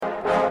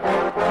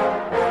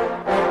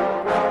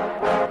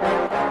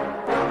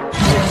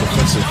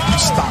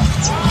offensive stop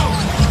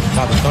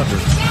by the Thunder.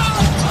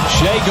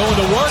 Shea going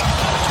to work.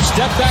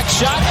 Step back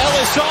shot.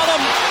 Ellis on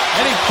him,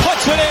 and he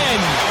puts it in.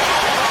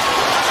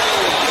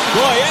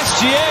 Boy,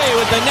 SGA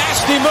with the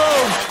nasty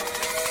move.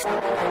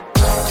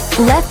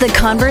 Let the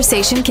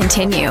conversation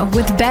continue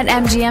with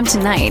BetMGM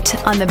tonight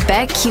on the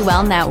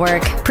BetQL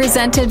Network,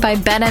 presented by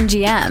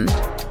BetMGM.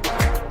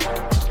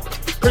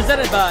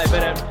 Presented by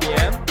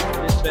BetMGM.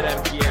 It's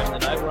BetMGM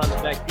tonight. We're on the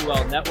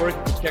BetQL Network.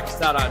 You can check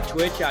us out on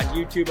Twitch, on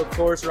YouTube, of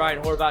course.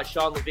 Ryan Horvath,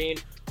 Sean Levine,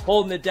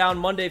 holding it down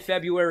Monday,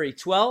 February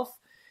 12th,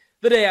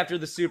 the day after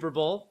the Super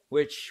Bowl,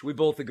 which we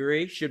both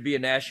agree should be a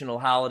national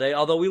holiday.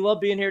 Although we love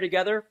being here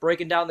together,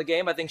 breaking down the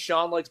game. I think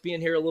Sean likes being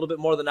here a little bit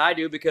more than I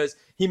do because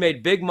he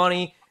made big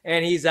money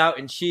and he's out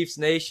in Chiefs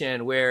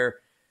Nation where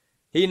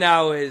he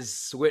now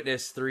has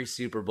witnessed 3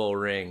 Super Bowl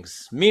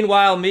rings.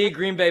 Meanwhile, me,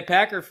 Green Bay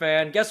Packer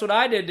fan, guess what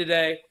I did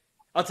today?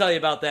 I'll tell you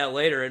about that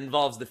later. It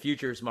involves the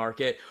futures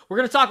market. We're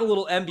going to talk a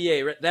little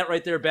NBA. That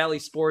right there, Bally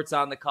Sports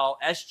on the call.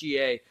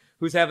 SGA,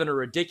 who's having a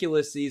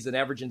ridiculous season,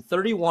 averaging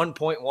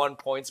 31.1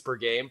 points per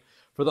game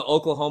for the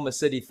Oklahoma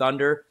City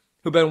Thunder,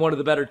 who've been one of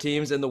the better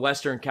teams in the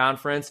Western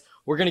Conference.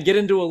 We're going to get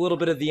into a little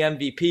bit of the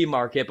MVP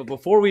market, but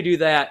before we do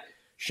that,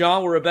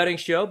 Sean, we're a betting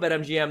show,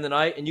 BetMGM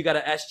tonight, and you got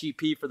a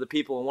SGP for the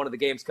people in one of the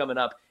games coming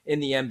up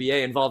in the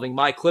NBA involving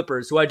my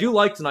Clippers, who I do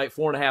like tonight,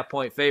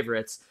 4.5-point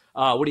favorites.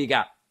 What do you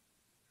got?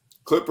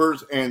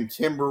 Clippers and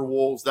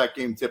Timberwolves, that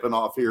game tipping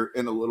off here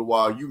in a little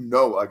while. You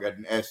know I got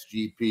an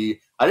SGP.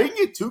 I didn't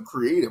get too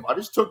creative. I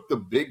just took the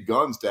big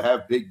guns to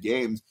have big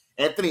games.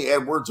 Anthony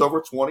Edwards over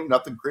 20,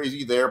 nothing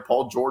crazy there.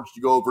 Paul George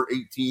to go over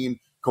 18,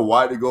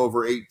 Kawhi to go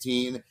over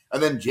 18,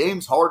 and then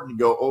James Harden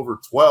to go over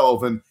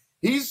 12. And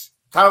he's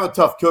kind of a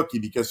tough cookie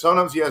because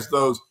sometimes he has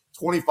those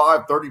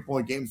 25,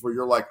 30-point games where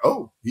you're like,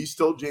 oh, he's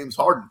still James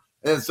Harden.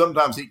 And then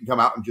sometimes he can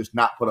come out and just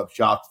not put up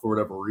shots for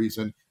whatever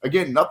reason.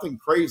 Again, nothing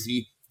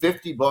crazy.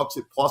 $50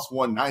 at plus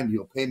 190.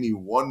 He'll pay me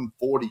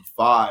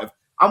 145.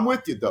 I'm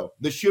with you, though.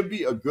 This should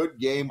be a good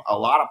game. A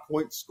lot of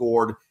points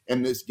scored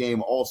in this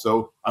game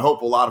also. I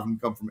hope a lot of them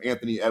come from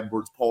Anthony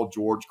Edwards, Paul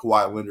George,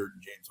 Kawhi Leonard,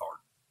 and James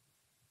Harden.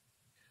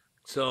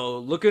 So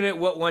looking at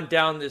what went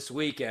down this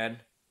weekend,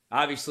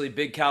 obviously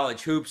big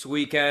college hoops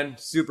weekend,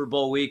 Super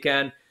Bowl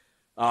weekend.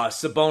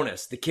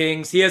 Sabonis, the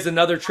Kings, he has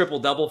another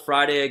triple-double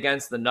Friday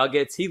against the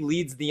Nuggets. He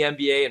leads the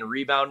NBA in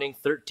rebounding,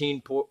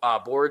 13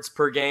 boards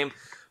per game.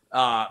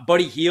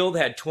 Buddy Hield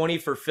had 20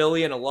 for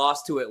Philly in a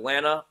loss to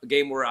Atlanta, a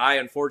game where I,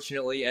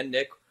 unfortunately, and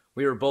Nick,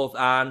 we were both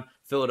on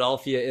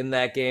Philadelphia in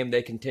that game.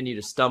 They continue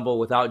to stumble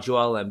without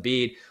Joel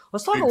Embiid.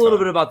 Let's talk a little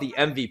bit about the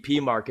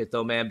MVP market,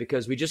 though, man,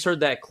 because we just heard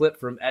that clip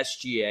from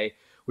SGA.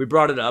 We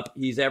brought it up.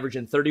 He's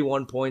averaging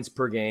 31 points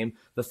per game.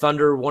 The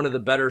Thunder, one of the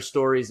better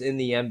stories in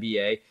the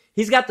NBA.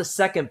 He's got the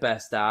second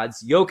best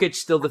odds. Jokic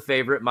still the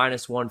favorite,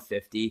 minus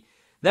 150.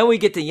 Then we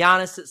get to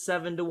Giannis at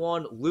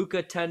 7-1,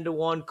 Luka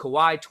 10-1,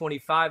 Kawhi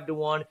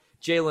 25-1,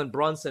 Jalen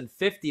Brunson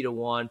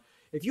 50-1.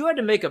 If you had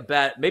to make a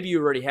bet, maybe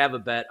you already have a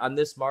bet on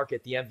this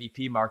market, the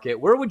MVP market,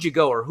 where would you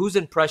go, or who's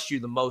impressed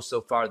you the most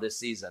so far this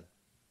season?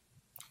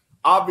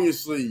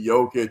 Obviously,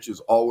 Jokic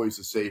is always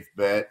a safe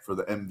bet for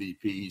the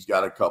MVP. He's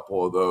got a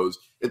couple of those.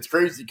 It's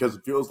crazy because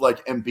it feels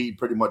like Embiid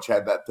pretty much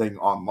had that thing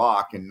on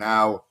lock, and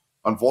now,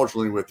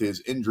 unfortunately, with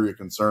his injury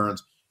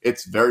concerns,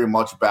 it's very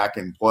much back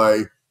in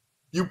play.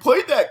 You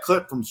played that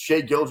clip from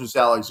Shai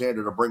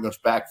Gilgeous-Alexander to bring us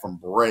back from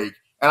break,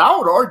 and I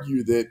would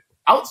argue that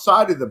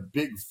outside of the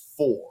big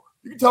four,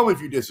 you can tell me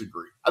if you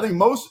disagree. I think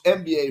most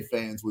NBA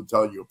fans would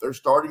tell you if they're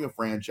starting a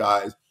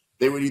franchise,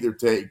 they would either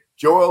take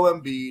Joel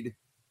Embiid,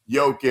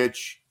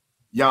 Jokic,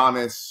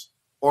 Giannis,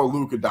 or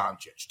Luka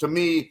Doncic. To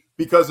me,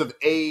 because of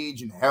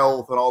age and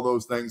health and all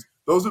those things,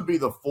 those would be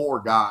the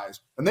 4 guys.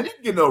 And then you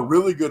can get into a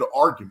really good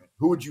argument.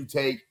 Who would you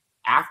take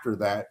after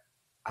that?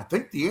 I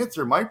think the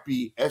answer might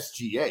be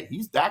SGA.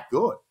 He's that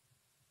good.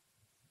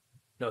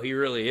 No, he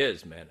really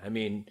is, man. I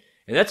mean,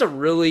 and that's a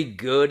really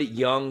good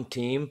young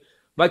team.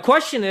 My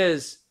question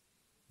is,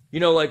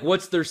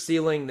 what's their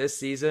ceiling this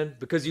season?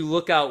 Because you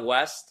look out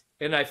west,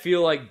 and I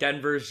feel like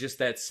Denver's just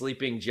that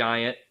sleeping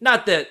giant.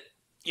 Not that,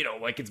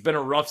 it's been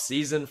a rough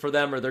season for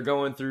them or they're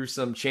going through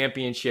some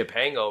championship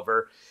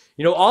hangover.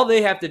 All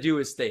they have to do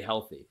is stay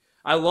healthy.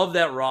 I love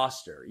that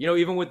roster.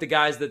 Even with the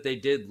guys that they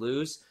did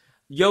lose,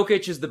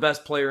 Jokic is the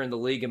best player in the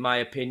league, in my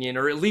opinion,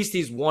 or at least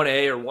he's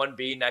 1A or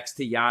 1B next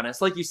to Giannis.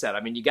 Like you said,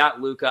 I mean, you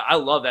got Luka. I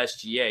love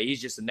SGA. He's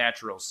just a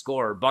natural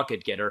scorer,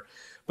 bucket getter.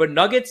 But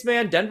Nuggets,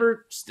 man,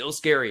 Denver, still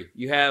scary.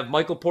 You have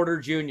Michael Porter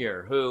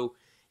Jr., who,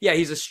 yeah,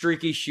 he's a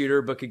streaky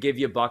shooter, but could give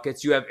you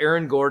buckets. You have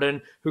Aaron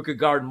Gordon, who could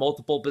guard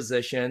multiple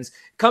positions.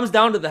 It comes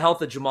down to the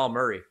health of Jamal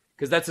Murray,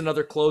 because that's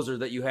another closer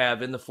that you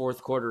have in the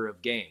fourth quarter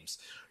of games.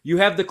 You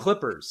have the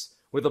Clippers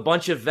with a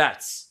bunch of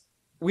vets.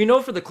 We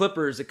know for the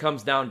Clippers, it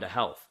comes down to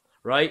health.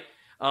 Right?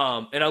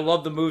 And I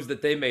love the moves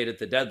that they made at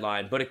the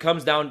deadline, but it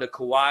comes down to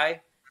Kawhi,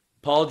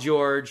 Paul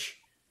George,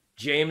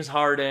 James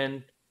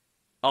Harden,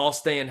 all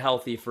staying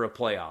healthy for a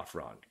playoff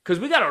run. Because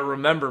we got to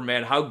remember,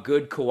 man, how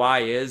good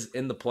Kawhi is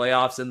in the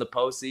playoffs, in the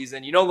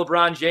postseason. You know,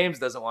 LeBron James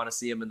doesn't want to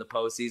see him in the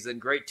postseason.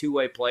 Great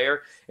two-way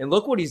player. And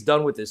look what he's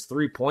done with his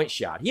three-point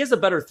shot. He has a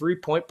better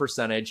three-point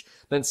percentage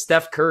than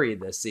Steph Curry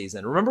this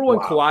season. Remember when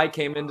Kawhi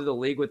came into the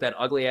league with that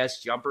ugly-ass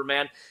jumper,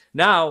 man?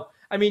 Now,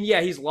 I mean,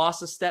 yeah, he's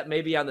lost a step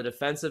maybe on the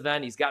defensive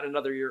end. He's gotten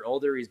another year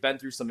older. He's been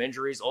through some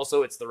injuries.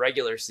 Also, it's the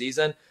regular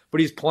season. But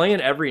he's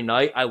playing every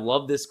night. I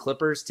love this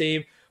Clippers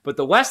team. But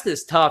the West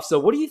is tough. So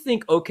what do you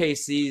think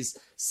OKC's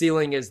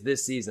ceiling is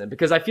this season?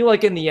 Because I feel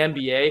like in the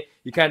NBA,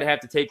 you kind of have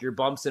to take your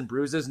bumps and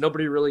bruises.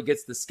 Nobody really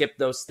gets to skip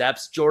those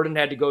steps. Jordan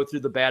had to go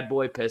through the bad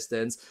boy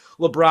Pistons.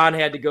 LeBron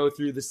had to go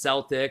through the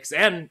Celtics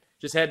and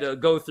just had to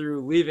go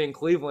through leaving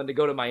Cleveland to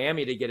go to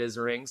Miami to get his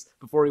rings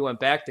before he went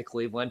back to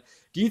Cleveland.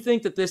 Do you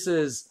think that this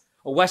is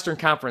a Western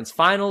Conference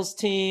Finals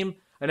team,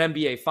 an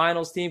NBA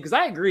Finals team? Because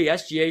I agree,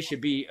 SGA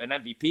should be an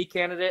MVP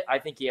candidate. I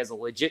think he has a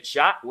legit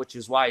shot, which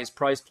is why he's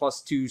priced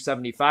plus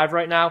 275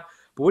 right now.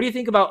 But what do you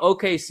think about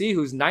OKC,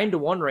 who's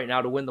 9-1 right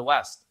now to win the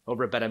West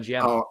over at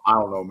BetMGM? Oh, I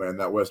don't know, man.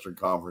 That Western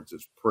Conference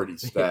is pretty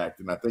stacked,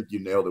 and I think you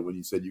nailed it when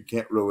you said you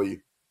can't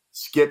really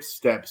skip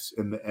steps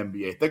in the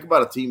NBA. Think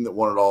about a team that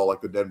won it all,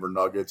 like the Denver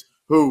Nuggets,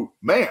 who,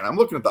 man, I'm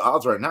looking at the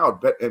odds right now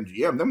at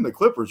BetMGM. Them and the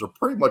Clippers are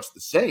pretty much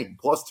the same,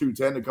 plus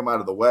 210 to come out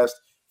of the West.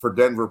 For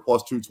Denver,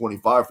 plus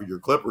 225 for your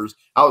Clippers.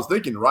 I was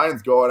thinking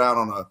Ryan's going out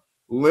on a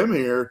limb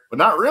here, but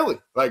not really.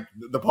 Like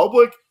the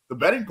public, the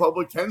betting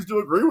public tends to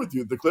agree with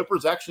you. The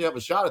Clippers actually have a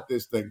shot at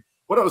this thing.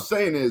 What I was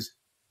saying is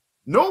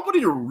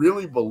nobody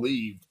really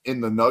believed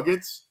in the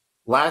Nuggets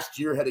last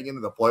year heading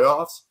into the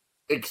playoffs,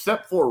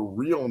 except for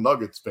real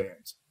Nuggets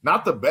fans.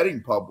 Not the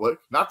betting public,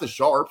 not the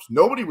sharps.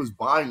 Nobody was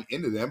buying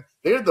into them.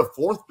 They had the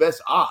fourth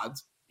best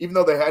odds, even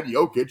though they had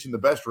Jokic and the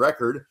best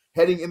record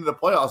heading into the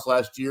playoffs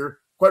last year.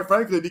 Quite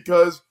frankly,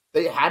 because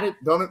they hadn't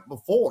done it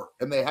before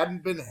and they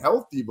hadn't been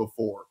healthy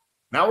before.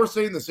 Now we're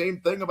saying the same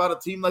thing about a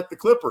team like the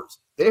Clippers.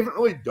 They haven't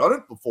really done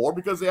it before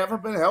because they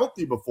haven't been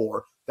healthy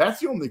before. That's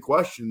the only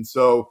question.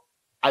 So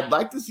I'd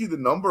like to see the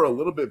number a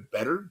little bit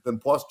better than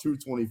plus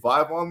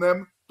 225 on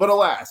them. But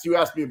alas, you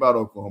asked me about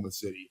Oklahoma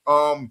City.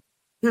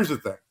 Here's the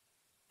thing.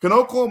 Can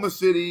Oklahoma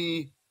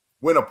City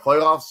win a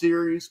playoff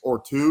series or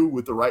two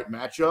with the right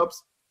matchups?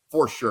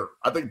 For sure.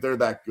 I think they're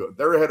that good.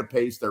 They're ahead of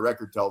pace. Their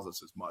record tells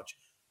us as much.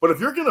 But if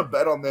you're going to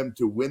bet on them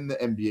to win the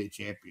NBA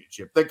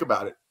championship, think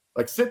about it.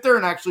 Like, sit there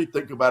and actually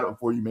think about it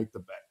before you make the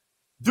bet.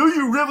 Do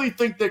you really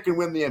think they can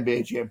win the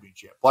NBA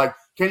championship? Like,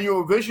 can you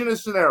envision a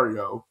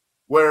scenario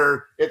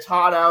where it's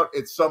hot out,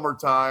 it's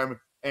summertime,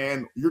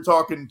 and you're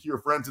talking to your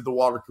friends at the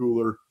water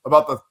cooler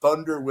about the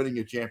Thunder winning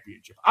a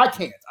championship? I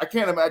can't. I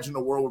can't imagine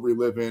a world we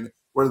live in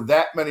where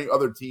that many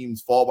other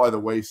teams fall by the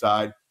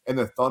wayside and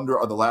the Thunder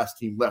are the last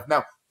team left.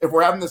 Now, if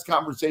we're having this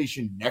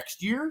conversation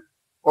next year,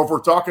 or if we're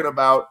talking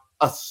about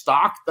a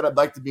stock that I'd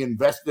like to be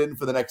invested in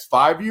for the next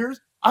 5 years,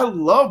 I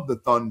love the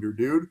Thunder,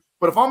 dude.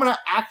 But if I'm going to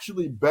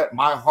actually bet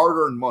my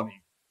hard-earned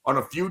money on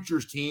a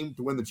futures team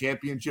to win the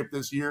championship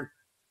this year,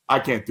 I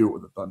can't do it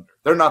with the Thunder.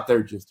 They're not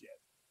there just yet.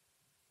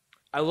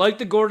 I like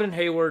the Gordon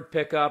Hayward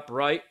pickup,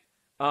 right?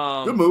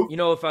 Good move. You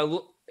know, if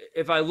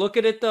I look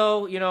at it,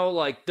 though, you know,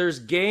 like there's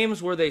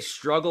games where they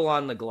struggle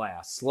on the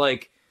glass,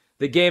 like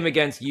the game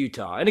against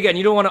Utah. And again,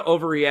 you don't want to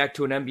overreact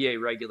to an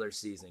NBA regular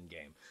season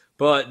game.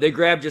 But they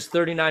grabbed just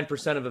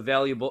 39% of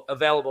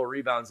available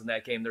rebounds in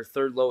that game, their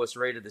third lowest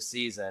rate of the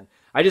season.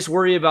 I just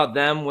worry about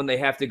them when they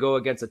have to go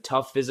against a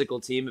tough physical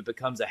team. It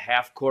becomes a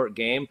half-court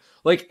game.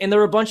 Like, and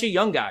they're a bunch of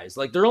young guys.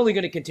 Like, they're only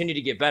going to continue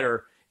to get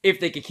better if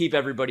they could keep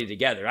everybody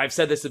together. I've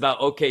said this about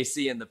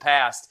OKC in the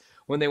past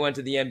when they went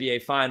to the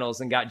NBA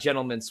Finals and got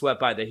gentlemen swept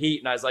by the Heat.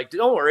 And I was like,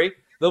 don't worry.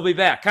 They'll be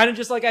back. Kind of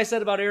just like I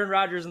said about Aaron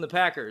Rodgers and the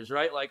Packers,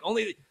 right? Like,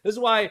 this is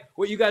why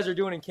what you guys are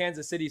doing in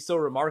Kansas City is so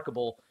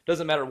remarkable.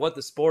 Doesn't matter what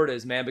the sport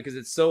is, man, because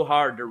it's so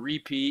hard to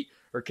repeat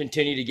or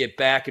continue to get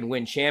back and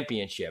win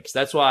championships.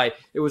 That's why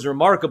it was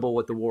remarkable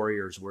what the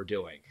Warriors were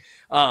doing.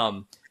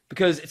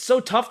 Because it's so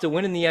tough to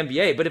win in the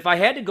NBA. But if I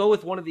had to go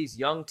with one of these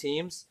young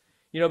teams,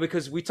 you know,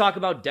 because we talk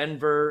about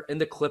Denver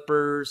and the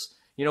Clippers,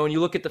 you know, when you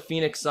look at the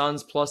Phoenix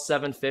Suns plus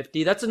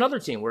 750, that's another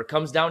team where it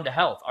comes down to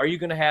health. Are you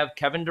going to have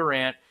Kevin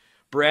Durant,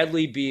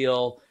 Bradley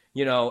Beal,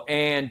 you know,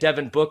 and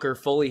Devin Booker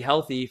fully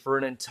healthy for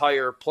an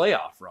entire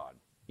playoff run?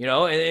 You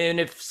know, and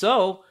if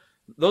so,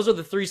 those are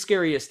the three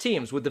scariest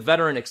teams with the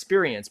veteran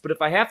experience. But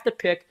if I have to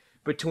pick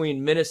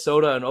between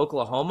Minnesota and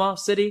Oklahoma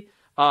City,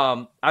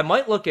 I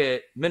might look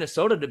at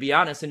Minnesota, to be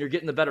honest, and you're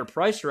getting the better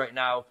price right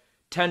now,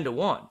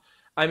 10-1.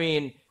 I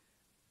mean,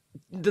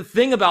 the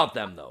thing about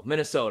them, though,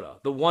 Minnesota,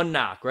 the one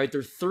knock, right?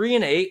 They're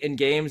 3-8 in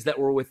games that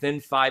were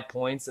within 5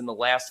 points in the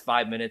last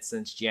 5 minutes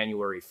since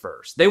January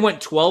 1st. They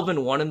went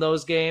 12-1 in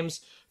those games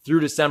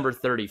through December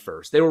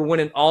 31st. They were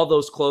winning all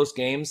those close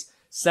games.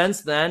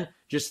 Since then,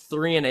 just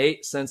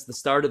 3-8 since the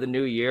start of the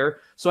new year.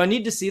 So I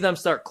need to see them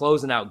start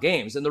closing out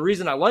games. And the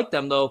reason I like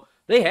them, though,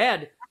 they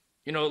had,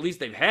 you know, at least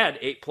they've had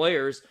 8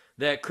 players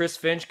that Chris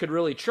Finch could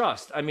really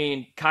trust. I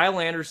mean, Kyle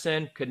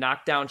Anderson could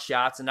knock down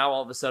shots, and now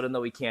all of a sudden,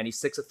 though he can't, he's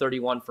 6 of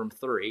 31 from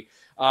 3.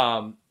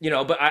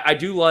 But I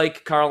do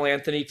like Karl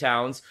Anthony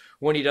Towns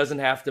when he doesn't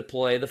have to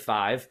play the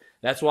 5.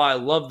 That's why I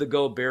love the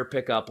Gobert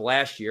pickup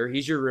last year.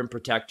 He's your rim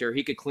protector.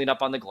 He could clean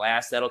up on the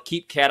glass. That'll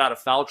keep Cat out of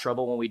foul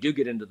trouble when we do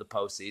get into the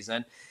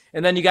postseason.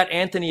 And then you got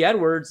Anthony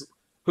Edwards,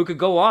 who could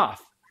go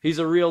off. He's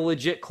a real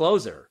legit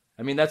closer.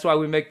 I mean, that's why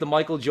we make the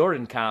Michael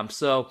Jordan comp.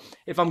 So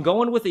if I'm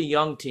going with a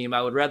young team,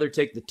 I would rather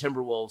take the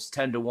Timberwolves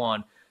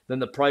 10-1 than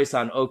the price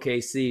on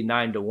OKC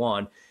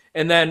 9-1.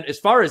 And then as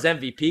far as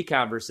MVP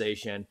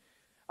conversation,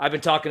 I've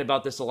been talking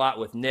about this a lot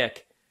with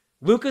Nick.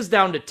 Luka's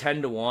down to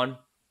 10-1.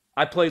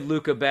 I played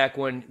Luka back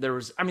when there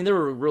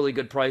were really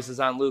good prices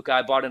on Luka.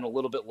 I bought in a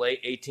little bit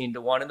late,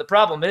 18-1. And the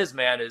problem is,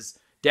 man, is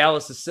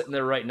Dallas is sitting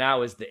there right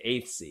now as the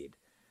 8th seed.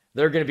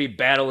 They're going to be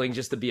battling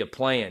just to be a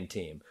play-in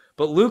team.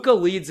 But Luka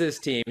leads his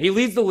team. He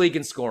leads the league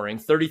in scoring,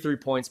 33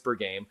 points per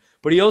game.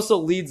 But he also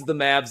leads the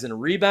Mavs in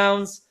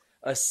rebounds,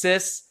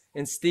 assists,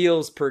 and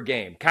steals per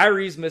game.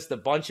 Kyrie's missed a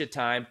bunch of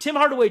time. Tim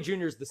Hardaway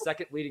Jr. is the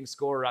second leading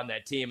scorer on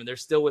that team, and they're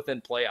still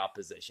within playoff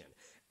position.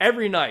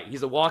 Every night,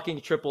 he's a walking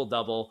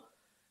triple-double.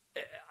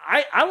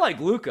 I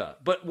like Luka,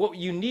 but what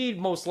you need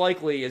most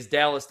likely is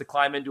Dallas to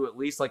climb into at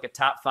least like a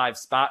top 5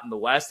 spot in the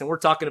West. And we're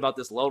talking about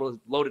this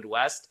loaded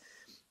West.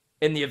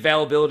 And the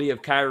availability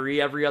of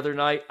Kyrie every other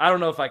night, I don't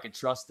know if I can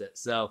trust it.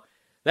 So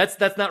that's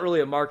not really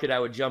a market I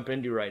would jump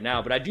into right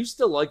now. But I do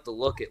still like the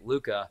look at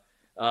Luka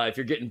if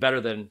you're getting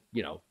better than,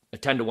 a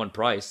 10-1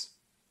 price.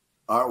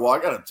 All right, well, I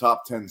got a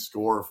top 10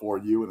 scorer for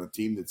you and a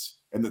team that's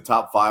in the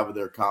top 5 of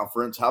their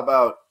conference. How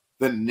about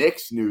the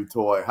Knicks' new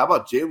toy? How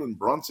about Jalen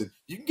Brunson?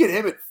 You can get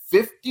him at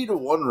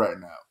 50-1 right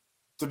now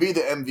to be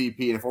the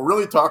MVP. And if we're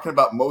really talking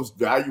about most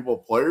valuable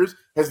players,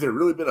 has there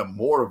really been a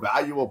more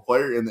valuable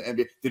player in the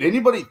NBA? Did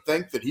anybody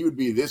think that he would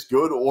be this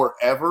good or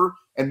ever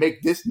and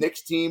make this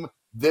Knicks team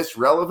this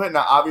relevant?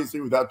 Now,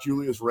 obviously, without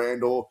Julius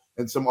Randle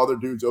and some other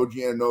dudes, OG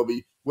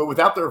Anunoby, well,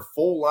 without their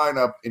full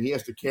lineup and he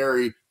has to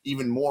carry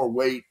even more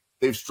weight,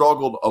 they've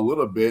struggled a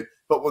little bit.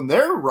 But when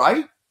they're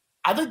right,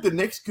 I think the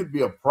Knicks could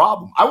be a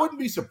problem. I wouldn't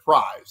be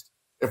surprised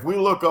if we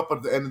look up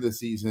at the end of the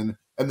season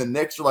and the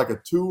Knicks are like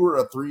a 2 or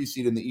a 3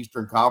 seed in the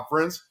Eastern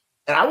Conference.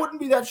 And I wouldn't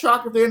be that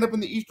shocked if they end up in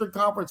the Eastern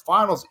Conference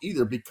Finals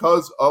either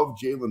because of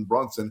Jalen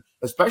Brunson,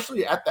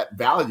 especially at that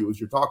value as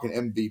you're talking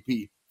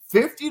MVP.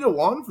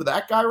 50-1 for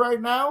that guy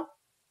right now?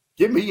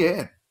 Get me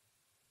in.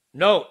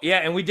 No, yeah,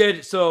 and we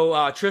did.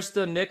 So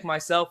Tristan, Nick,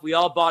 myself, we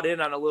all bought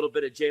in on a little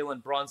bit of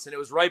Jalen Brunson. It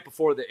was right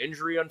before the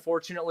injury,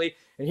 unfortunately.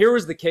 And here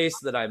was the case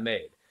that I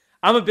made.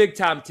 I'm a big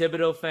Tom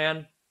Thibodeau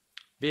fan,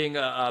 being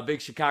a big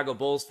Chicago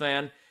Bulls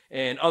fan.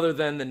 And other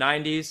than the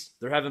 90s,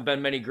 there haven't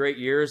been many great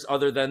years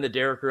other than the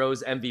Derrick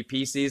Rose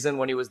MVP season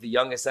when he was the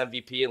youngest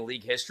MVP in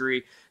league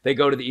history. They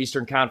go to the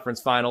Eastern Conference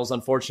Finals,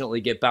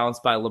 unfortunately get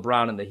bounced by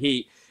LeBron and the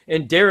Heat.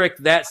 And Derrick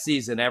that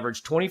season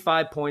averaged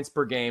 25 points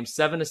per game,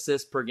 7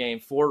 assists per game,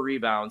 4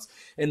 rebounds,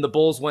 and the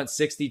Bulls went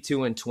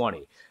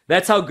 62-20.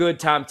 That's how good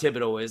Tom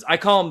Thibodeau is. I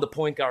call him the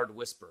point guard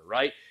whisperer,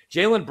 right?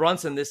 Jalen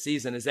Brunson this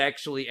season is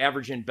actually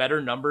averaging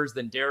better numbers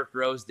than Derrick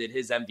Rose did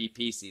his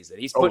MVP season.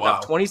 He's putting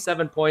up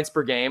 27 points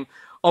per game,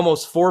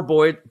 almost 4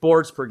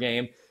 boards per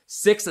game,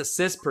 6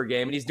 assists per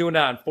game, and he's doing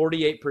that on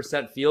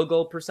 48% field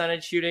goal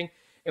percentage shooting.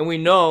 And we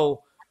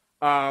know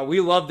we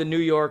love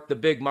the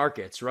big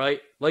markets,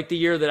 right? Like the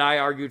year that I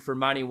argued for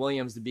Monty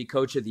Williams to be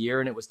coach of the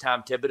year, and it was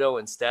Tom Thibodeau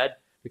instead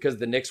because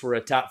the Knicks were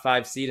a top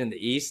 5 seed in the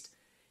East.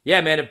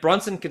 Yeah, man, if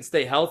Brunson can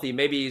stay healthy,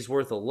 maybe he's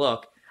worth a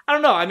look. I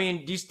don't know. I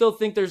mean, do you still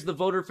think there's the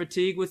voter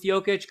fatigue with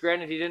Jokic?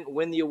 Granted, he didn't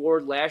win the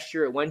award last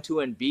year. It went to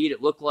Embiid.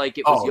 It looked like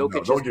it was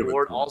Jokic's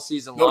award all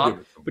season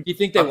long. But do you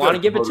think they want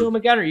to give it to him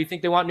again, or do you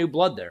think they want new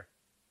blood there?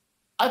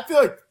 I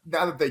feel like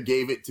now that they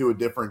gave it to a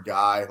different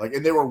guy,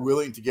 and they were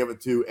willing to give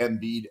it to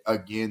Embiid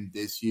again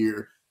this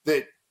year,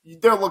 that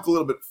they'll look a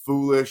little bit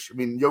foolish. I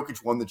mean,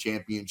 Jokic won the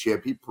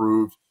championship. He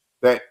proved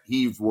that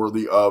he's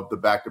worthy of the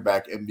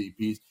back-to-back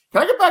MVPs.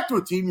 Can I get back to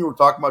a team you were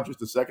talking about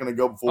just a second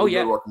ago before we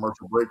go to our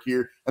commercial break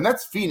here? And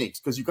that's Phoenix,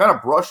 because you kind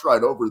of brush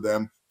right over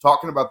them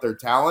talking about their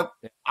talent.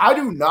 I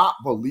do not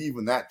believe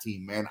in that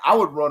team, man. I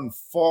would run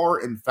far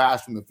and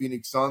fast from the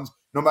Phoenix Suns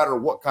no matter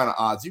what kind of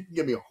odds. You can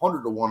give me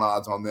 100-1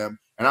 odds on them,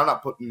 and I'm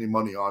not putting any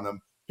money on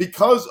them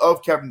because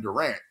of Kevin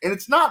Durant. And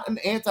it's not an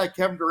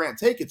anti-Kevin Durant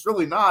take. It's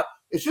really not.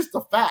 It's just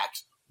the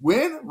facts.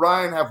 When,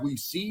 Ryan, have we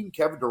seen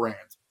Kevin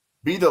Durant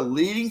be the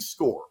leading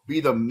scorer,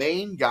 be the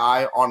main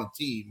guy on a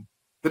team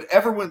that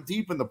ever went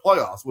deep in the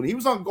playoffs? When he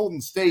was on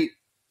Golden State,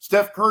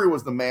 Steph Curry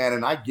was the man,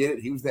 and I get it.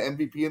 He was the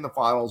MVP in the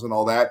finals and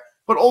all that.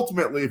 But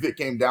ultimately, if it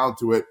came down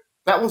to it,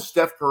 that was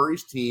Steph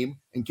Curry's team,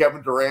 and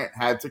Kevin Durant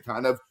had to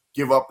kind of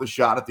give up the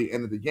shot at the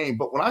end of the game.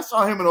 But when I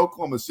saw him in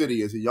Oklahoma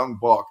City as a young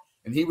buck,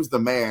 and he was the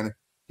man,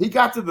 he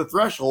got to the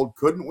threshold,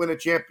 couldn't win a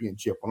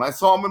championship. When I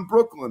saw him in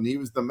Brooklyn, he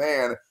was the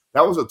man.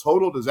 That was a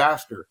total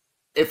disaster.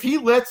 If he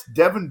lets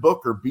Devin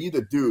Booker be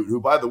the dude,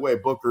 who, by the way,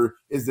 Booker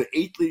is the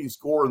 8th leading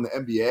scorer in the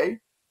NBA,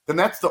 then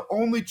that's the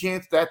only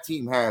chance that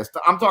team has.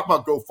 I'm talking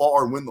about go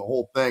far and win the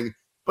whole thing.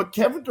 But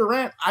Kevin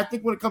Durant, I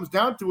think when it comes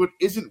down to it,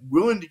 isn't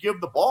willing to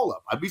give the ball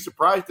up. I'd be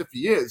surprised if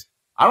he is.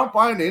 I don't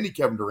buy into any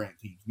Kevin Durant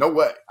teams. No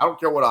way. I don't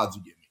care what odds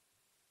you give me.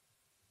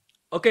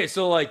 Okay,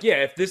 so like,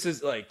 yeah, if this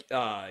is like,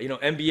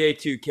 NBA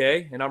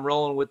 2K and I'm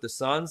rolling with the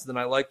Suns, then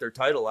I like their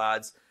title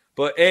odds.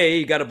 But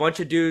you got a bunch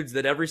of dudes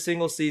that every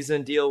single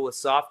season deal with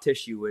soft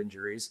tissue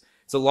injuries.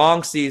 It's a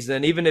long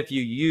season. Even if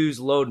you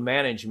use load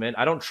management,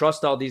 I don't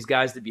trust all these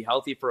guys to be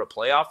healthy for a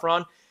playoff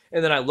run.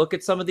 And then I look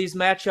at some of these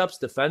matchups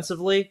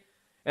defensively,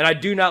 and I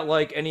do not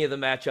like any of the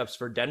matchups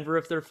for Denver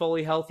if they're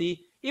fully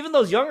healthy. Even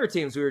those younger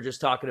teams we were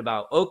just talking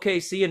about,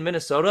 OKC and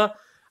Minnesota,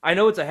 I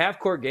know it's a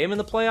half-court game in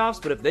the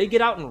playoffs, but if they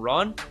get out and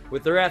run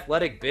with their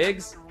athletic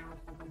bigs,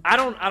 I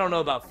don't know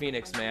about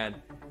Phoenix, man.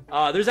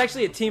 There's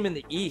actually a team in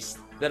the East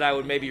that I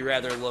would maybe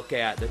rather look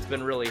at that's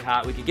been really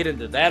hot. We could get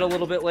into that a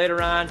little bit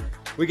later on.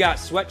 We got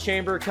Sweat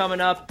Chamber coming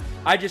up.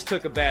 I just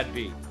took a bad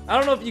beat. I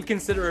don't know if you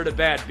consider it a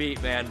bad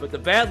beat, man, but the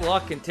bad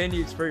luck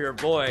continues for your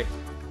boy.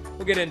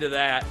 We'll get into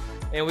that.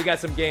 And we got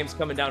some games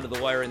coming down to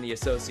the wire in the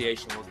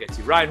association we'll get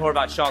to. Ryan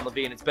Horvath, Sean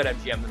Levine. It's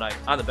BetMGM tonight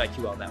on the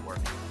BetQL Network.